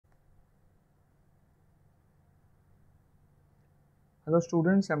Hello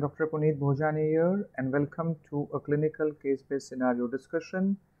students, I'm Dr. Punit Bhojani here and welcome to a clinical case-based scenario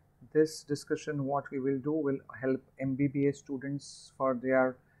discussion. This discussion, what we will do, will help MBBS students for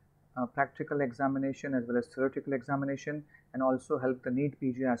their practical examination as well as theoretical examination, and also help the NEET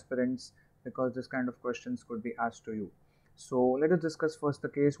PG aspirants because this kind of questions could be asked to you. So let us discuss first the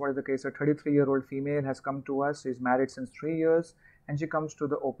case. What is the case? A 33-year-old female has come to us. She is married since 3 years and she comes to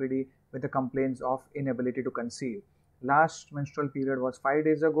the OPD with the complaints of inability to conceive. Last menstrual period was 5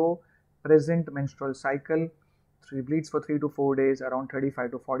 days ago. Present menstrual cycle, bleeds for 3 to 4 days, around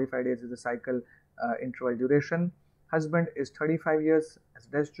 35 to 45 days is the cycle interval duration. Husband is 35 years, has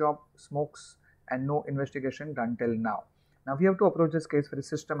desk job, smokes, and no investigation done till now. Now we have to approach this case very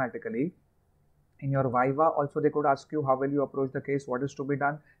systematically. In your Viva also they could ask you how will you approach the case, what is to be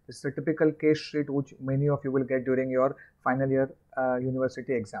done. This is a typical case sheet which many of you will get during your final year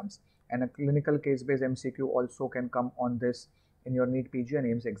university exams. And a clinical case-based MCQ also can come on this in your NEET PG and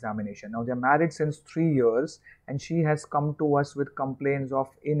AIMS examination. Now they are married since 3 years and she has come to us with complaints of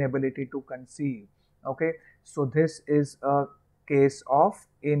inability to conceive. Okay, so this is a case of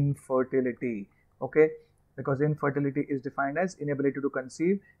infertility. Okay, because infertility is defined as inability to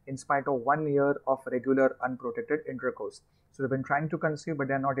conceive in spite of 1 year of regular unprotected intercourse. So they've been trying to conceive but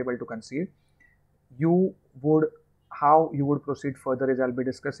they are not able to conceive. How you would proceed further is I'll be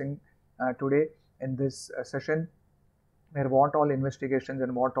discussing today in this session, where what all investigations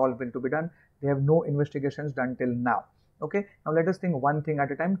and what all will to be done. They have no investigations done till now. Okay, now let us think one thing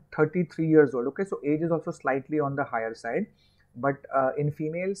at a time. 33 years old. Okay, so age is also slightly on the higher side, but in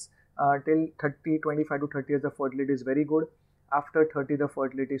females till 30, 25 to 30 years the fertility is very good. After 30 the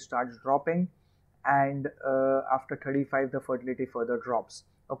fertility starts dropping, and after 35 the fertility further drops.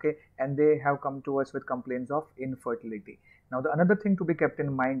 Okay, and they have come to us with complaints of infertility. Now the another thing to be kept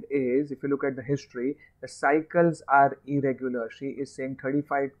in mind is, if you look at the history, the cycles are irregular. She is saying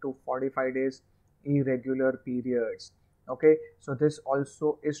 35 to 45 days irregular periods. Okay, so this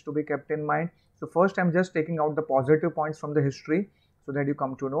also is to be kept in mind. So first I'm just taking out the positive points from the history so that you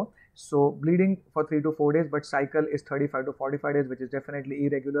come to know. So bleeding for 3 to 4 days, but cycle is 35 to 45 days, which is definitely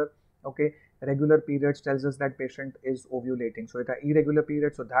irregular. Okay, regular periods tells us that patient is ovulating. So it are irregular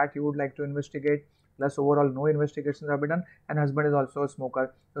periods, so that you would like to investigate. Plus overall no investigations have been done, and husband is also a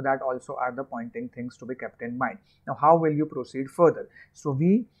smoker, so that also are the pointing things to be kept in mind. Now how will you proceed further? So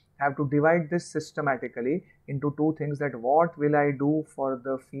we have to divide this systematically into two things, that what will I do for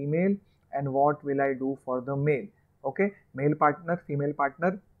the female and what will I do for the male. Okay, male partner, female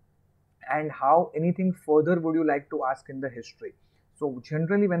partner, and how anything further would you like to ask in the history. So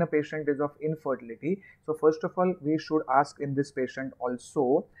generally when a patient is of infertility, so first of all we should ask in this patient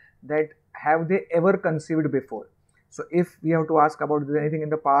also that have they ever conceived before. So if we have to ask about anything in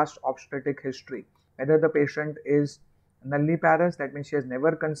the past obstetric history, whether the patient is nulliparous, that means she has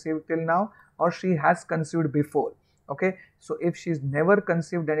never conceived till now, or she has conceived before. Okay, so if she is never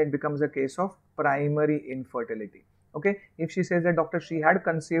conceived, then it becomes a case of primary infertility. Okay, if she says that doctor she had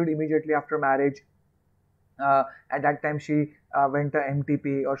conceived immediately after marriage, at that time she went to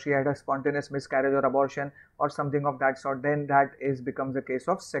MTP, or she had a spontaneous miscarriage or abortion or something of that sort, then that becomes a case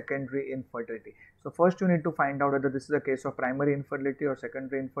of secondary infertility. So first you need to find out whether this is a case of primary infertility or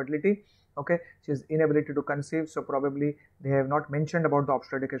secondary infertility. Okay, she is inability to conceive, so probably they have not mentioned about the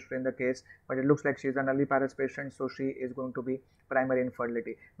obstetric history in the case, but it looks like she is a nulliparous patient, so she is going to be primary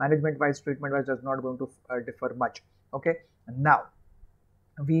infertility. Management wise, treatment wise, does not going to differ much. Okay, now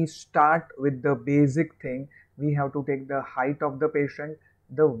we start with the basic thing. We have to take the height of the patient,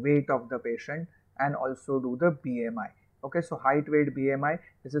 the weight of the patient, and also do the BMI. Okay, so height, weight, BMI,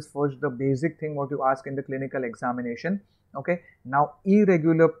 this is first the basic thing what you ask in the clinical examination. Okay, now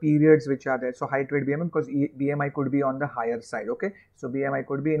irregular periods which are there, so height, weight, BMI, because BMI could be on the higher side. Okay, so BMI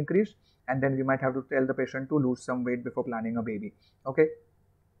could be increased, and then we might have to tell the patient to lose some weight before planning a baby. Okay,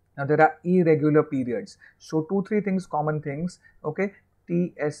 now there are irregular periods, so 2-3 things, common things. Okay,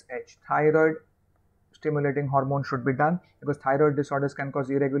 TSH, thyroid stimulating hormone, should be done, because thyroid disorders can cause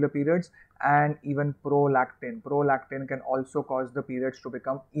irregular periods, and even prolactin can also cause the periods to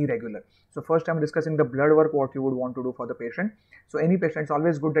become irregular. So first I'm discussing the blood work, what you would want to do for the patient. So any patient, it's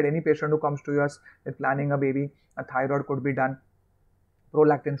always good that any patient who comes to us with planning a baby, a thyroid could be done,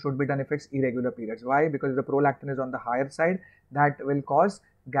 prolactin should be done if it's irregular periods. Why? Because the prolactin is on the higher side, that will cause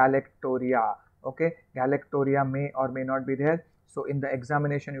galactorrhea. Okay, galactorrhea may or may not be there. So in the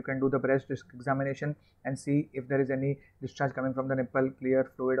examination, you can do the breast examination and see if there is any discharge coming from the nipple, clear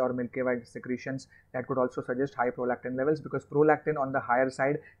fluid or milky white secretions. That could also suggest high prolactin levels, because prolactin on the higher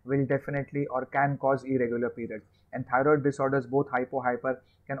side will definitely or can cause irregular periods. And thyroid disorders, both hypo, hyper,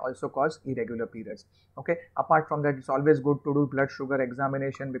 can also cause irregular periods. Okay. Apart from that, it's always good to do blood sugar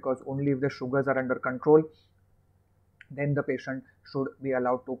examination, because only if the sugars are under control, then the patient should be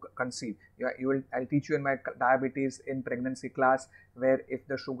allowed to conceive. I'll teach you in my diabetes in pregnancy class, where if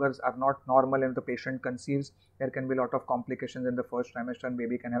the sugars are not normal and the patient conceives, there can be a lot of complications in the first trimester and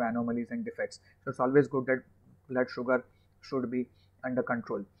baby can have anomalies and defects. So it's always good that blood sugar should be under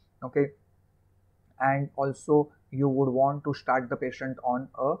control. Okay. And also you would want to start the patient on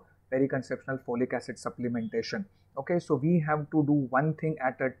a periconceptional folic acid supplementation. Okay. So we have to do one thing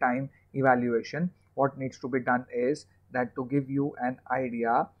at a time evaluation. What needs to be done is that, to give you an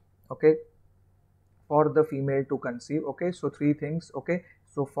idea, okay, for the female to conceive, okay, so three things, okay.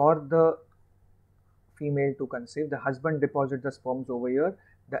 So for the female to conceive, the husband deposits the sperms over here,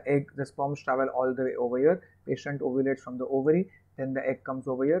 the sperms travel all the way over here, patient ovulates from the ovary, then the egg comes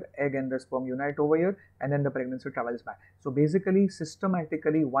over here, egg and the sperm unite over here, and then the pregnancy travels back. So basically,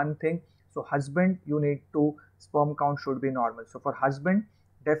 systematically, one thing, so husband, you need to, sperm count should be normal. So for husband,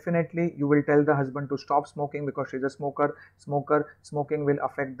 definitely you will tell the husband to stop smoking, because she's a smoker. Smoking will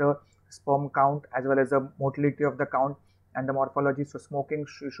affect the sperm count as well as the motility of the count and the morphology. So smoking,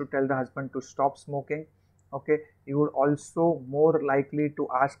 you should tell the husband to stop smoking. Okay. You would also more likely to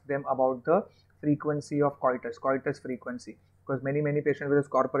ask them about the frequency of coitus frequency, because many patients with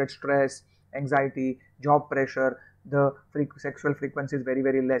corporate stress, anxiety, job pressure, the sexual frequency is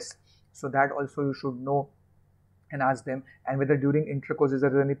very less. So that also you should know and ask them. And whether during intercourse is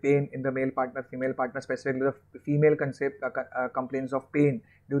there any pain in the male partner, female partner, specifically the female complains of pain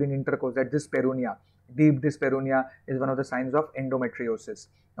during intercourse, that dyspareunia, deep dyspareunia is one of the signs of endometriosis.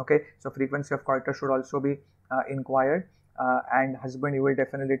 Okay. So frequency of coitus should also be inquired. And husband, you will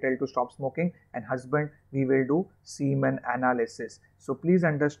definitely tell to stop smoking, and husband, we will do semen analysis. So please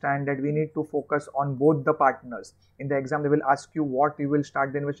understand that we need to focus on both the partners. In the exam, they will ask you what you will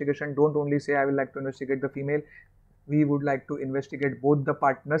start the investigation. Don't only say I will like to investigate the female. We would like to investigate both the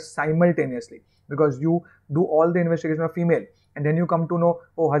partners simultaneously, because you do all the investigation of female and then you come to know,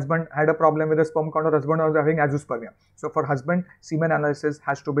 oh, husband had a problem with the sperm count, or husband was having azoospermia. So for husband, semen analysis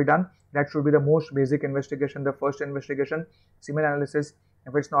has to be done. That should be the most basic investigation, the first investigation. Semen analysis,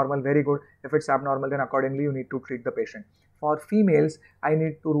 if it's normal, very good. If it's abnormal, then accordingly you need to treat the patient. For females, I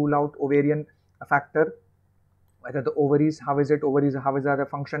need to rule out ovarian factor, whether the ovaries, how is they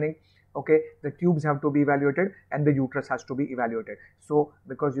functioning. Okay, the tubes have to be evaluated and the uterus has to be evaluated. So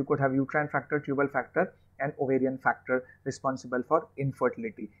because you could have uterine factor, tubal factor and ovarian factor responsible for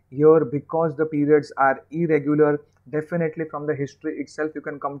infertility. Here, because the periods are irregular, definitely from the history itself you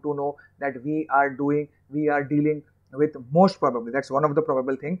can come to know that we are dealing with, most probably, that's one of the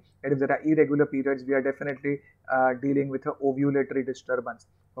probable thing, that if there are irregular periods, we are definitely dealing with a ovulatory disturbance.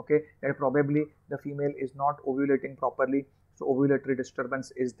 Okay, that probably the female is not ovulating properly, so ovulatory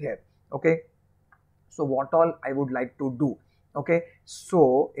disturbance is there. Okay, so what all I would like to do. Okay,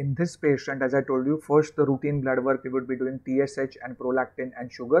 so in this patient, as I told you, first the routine blood work, we would be doing TSH and prolactin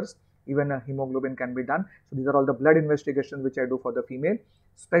and sugars. Even a hemoglobin can be done. So these are all the blood investigations which I do for the female.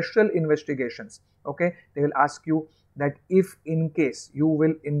 Special investigations. Okay, they will ask you that if in case you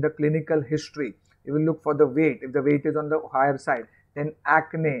will, in the clinical history, you will look for the weight. If the weight is on the higher side, then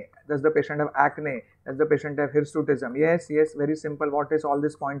acne. Does the patient have acne? Does the patient have hirsutism? Yes, very simple. What is all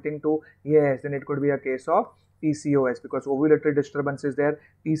this pointing to? Yes, then it could be a case of PCOS, because ovulatory disturbance is there.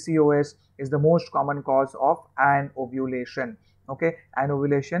 PCOS is the most common cause of anovulation. Okay,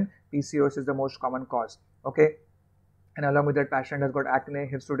 anovulation, PCOS is the most common cause. Okay, and along with that, patient has got acne,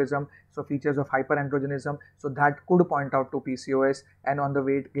 hirsutism, so features of hyperandrogenism. So that could point out to PCOS. And on the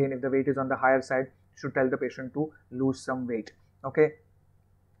weight gain, if the weight is on the higher side, should tell the patient to lose some weight. Okay,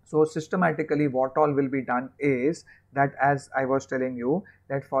 so systematically what all will be done is that, as I was telling you,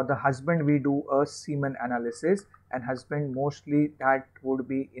 that for the husband we do a semen analysis, and husband mostly that would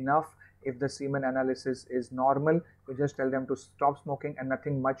be enough. If the semen analysis is normal, you just tell them to stop smoking and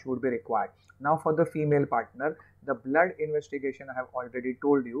nothing much would be required. Now for the female partner, the blood investigation I have already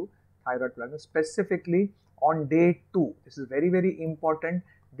told you, thyroid blood, specifically on day 2, this is very important,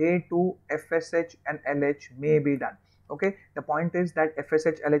 day 2 FSH and LH may be done. Okay, the point is that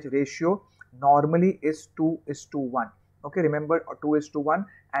FSH-LH ratio normally is 2:1. Okay, remember 2:1,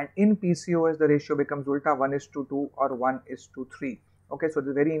 and in PCOS the ratio becomes ulta, 1:2 or 1:3. Okay, so this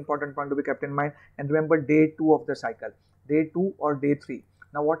is a very important point to be kept in mind. And remember day 2 of the cycle, day 2 or day 3.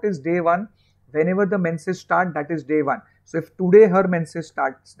 Now what is day 1? Whenever the menses start, that is day 1. So if today her menses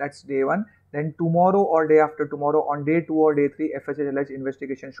starts, that's day 1, then tomorrow or day after tomorrow on day 2 or day 3 FSH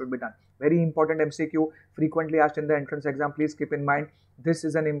investigation should be done. Very important MCQ, frequently asked in the entrance exam. Please keep in mind, this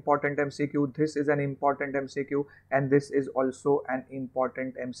is an important MCQ, this is an important MCQ, and this is also an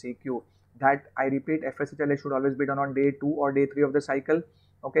important MCQ. That, I repeat, FSH should always be done on day 2 or day 3 of the cycle.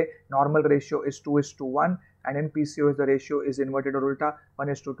 Okay, normal ratio is 2:1, and in PCOS the ratio is inverted or ulta,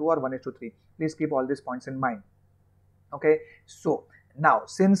 1:2 or 1:3. Please keep all these points in mind. Okay, so now,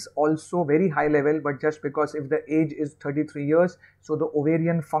 since also very high level, but just because if the age is 33 years, so the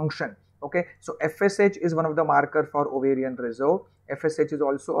ovarian function, okay, so FSH is one of the marker for ovarian reserve. FSH is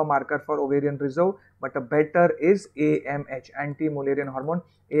also a marker for ovarian reserve, but a better is AMH, anti-Mullerian hormone.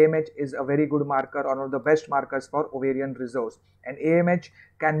 AMH is a very good marker, or one of the best markers for ovarian reserves, and AMH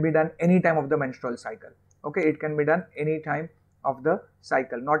can be done any time of the menstrual cycle. Okay, it can be done any time of the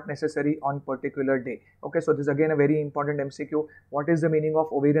cycle, not necessary on particular day. Okay, so this is again a very important MCQ. What is the meaning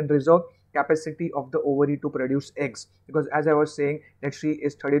of ovarian reserve? Capacity of the ovary to produce eggs, because as I was saying that she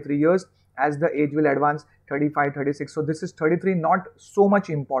is 33 years, as the age will advance, 35, 36, so this is 33, not so much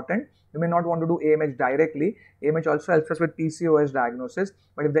important. You may not want to do AMH directly. AMH also helps us with PCOS diagnosis,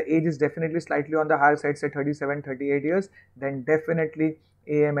 but if the age is definitely slightly on the higher side, say 37, 38 years, then definitely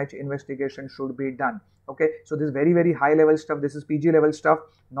AMH investigation should be done. Okay, so this is very, very high level stuff. This is PG level stuff.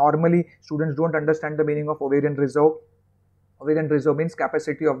 Normally students don't understand the meaning of ovarian reserve. Ovarian reserve means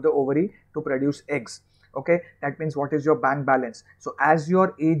capacity of the ovary to produce eggs. Okay, that means what is your bank balance. So as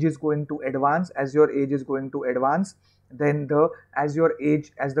your age is going to advance, then as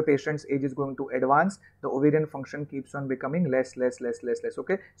the patient's age is going to advance, the ovarian function keeps on becoming less.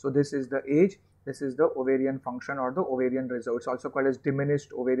 Okay, so this is the age, this is the ovarian function or the ovarian reserve. It's also called as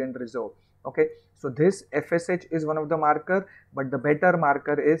diminished ovarian reserve. Okay, so this FSH is one of the marker, but the better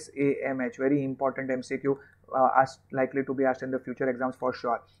marker is AMH. Very important MCQ, likely to be asked in the future exams for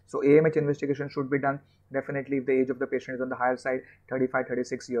sure. So AMH investigation should be done definitely if the age of the patient is on the higher side, 35,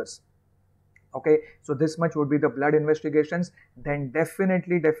 36 years. Okay, so this much would be the blood investigations. Then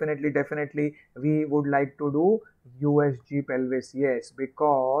definitely we would like to do USG pelvis. Yes,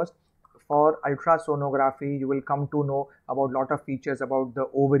 because for ultrasonography you will come to know about lot of features about the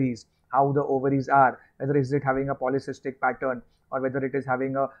ovaries, how the ovaries are, whether is it having a polycystic pattern or whether it is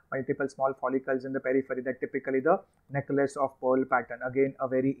having a multiple small follicles in the periphery, that typically the necklace of pearl pattern. Again, a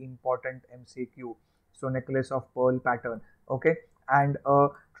very important MCQ. So necklace of pearl pattern. Okay, and a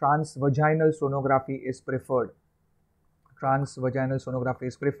transvaginal sonography is preferred. Transvaginal sonography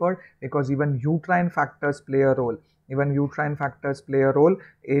is preferred because even uterine factors play a role.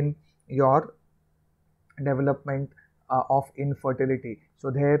 In your development of infertility.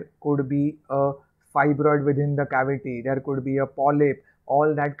 So there could be a fibroid within the cavity, there could be a polyp,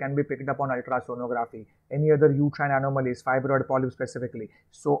 all that can be picked up on ultrasonography. Any other uterine anomalies, fibroid, polyp specifically.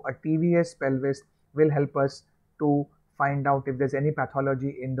 So a TVS pelvis will help us to find out if there's any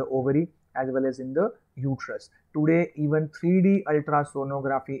pathology in the ovary as well as in the uterus. Today even 3D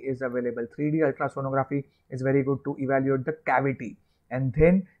ultrasonography is available. 3D ultrasonography is very good to evaluate the cavity, and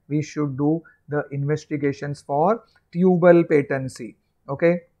then we should do the investigations for tubal patency.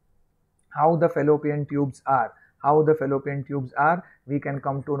 Okay, how the fallopian tubes are. We can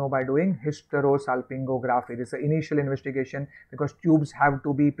come to know by doing hysterosalpingography. This is an initial investigation because tubes have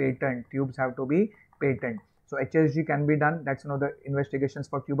to be patent. So HSG can be done. That's one of the investigations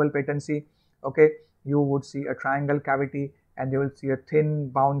for tubal patency. Okay, you would see a triangle cavity and you will see a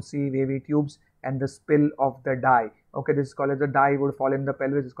thin, bouncy, wavy tubes and the spill of the dye. Okay, this is called as the dye would fall in the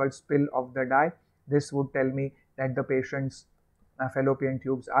pelvis. It's called spill of the dye. This would tell me that the patient's fallopian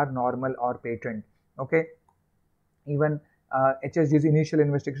tubes are normal or patent. Okay, even HSG's initial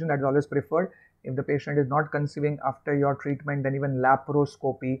investigation, that is always preferred. If the patient is not conceiving after your treatment, then even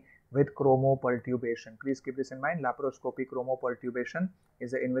laparoscopy with chromopertubation. Please keep this in mind. Laparoscopy chromopertubation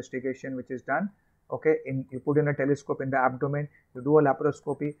is an investigation which is done. Okay, you put in a telescope in the abdomen, you do a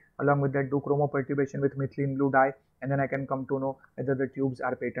laparoscopy, along with that do chromopertubation with methylene blue dye, and then I can come to know whether the tubes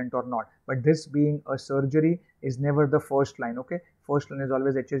are patent or not. But this being a surgery is never the first line. Okay, first line is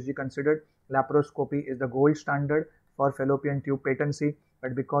always HSG considered. Laparoscopy is the gold standard for fallopian tube patency,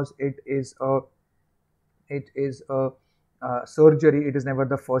 but because it is a surgery, it is never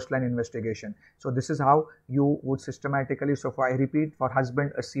the first line investigation. So this is how you would systematically, so for I repeat, for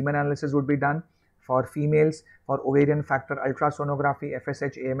husband a semen analysis would be done, for females for ovarian factor ultrasonography,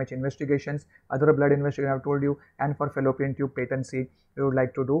 FSH, AMH investigations, other blood investigation I have told you, and for fallopian tube patency we would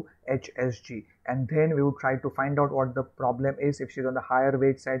like to do HSG, and then we would try to find out what the problem is. If she is on the higher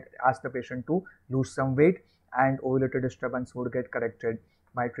weight side, ask the patient to lose some weight and ovulatory disturbance would get corrected.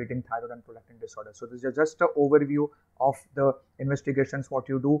 by treating thyroid and prolactin disorder. So this is just an overview of the investigations, what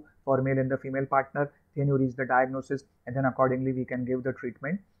you do for male and the female partner. Then you reach the diagnosis, and then accordingly we can give the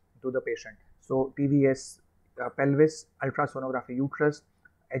treatment to the patient. So TVS pelvis, ultrasonography uterus,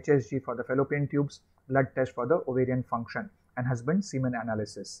 HSG for the fallopian tubes, blood test for the ovarian function, and husband semen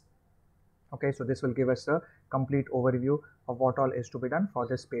analysis. Okay, so this will give us a complete overview of what all is to be done for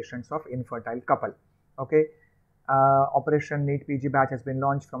this patients of infertile couple. Okay, Operation NEET PG batch has been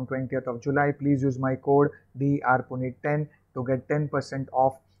launched from 20th of July. Please use my code DRPUNIT10 to get 10%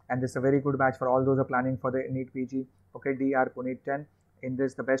 off. And this is a very good batch for all those who are planning for the NEET PG. Okay, DRPUNIT10. In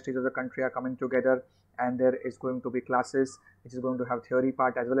this, the best teachers of the country are coming together, and there is going to be classes which is going to have theory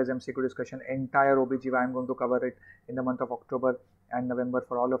part as well as MCQ discussion. Entire OBGY I am going to cover it in the month of October and November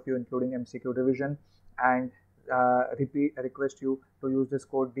for all of you, including MCQ revision. And request you to use this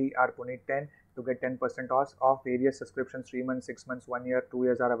code DRPUNIT10 to get 10% off various subscriptions. 3 months, 6 months, 1 year, 2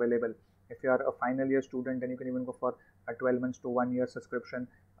 years are available. If you are a final year student, then you can even go for a 12 months to 1 year subscription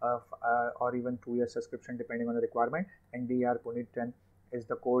or even 2 year subscription depending on the requirement. And DRPUNIT10 is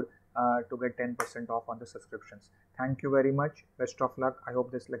the code to get 10% off on the subscriptions. Thank you very much. Best of luck. I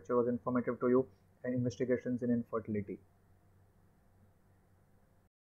hope this lecture was informative to you and investigations in infertility.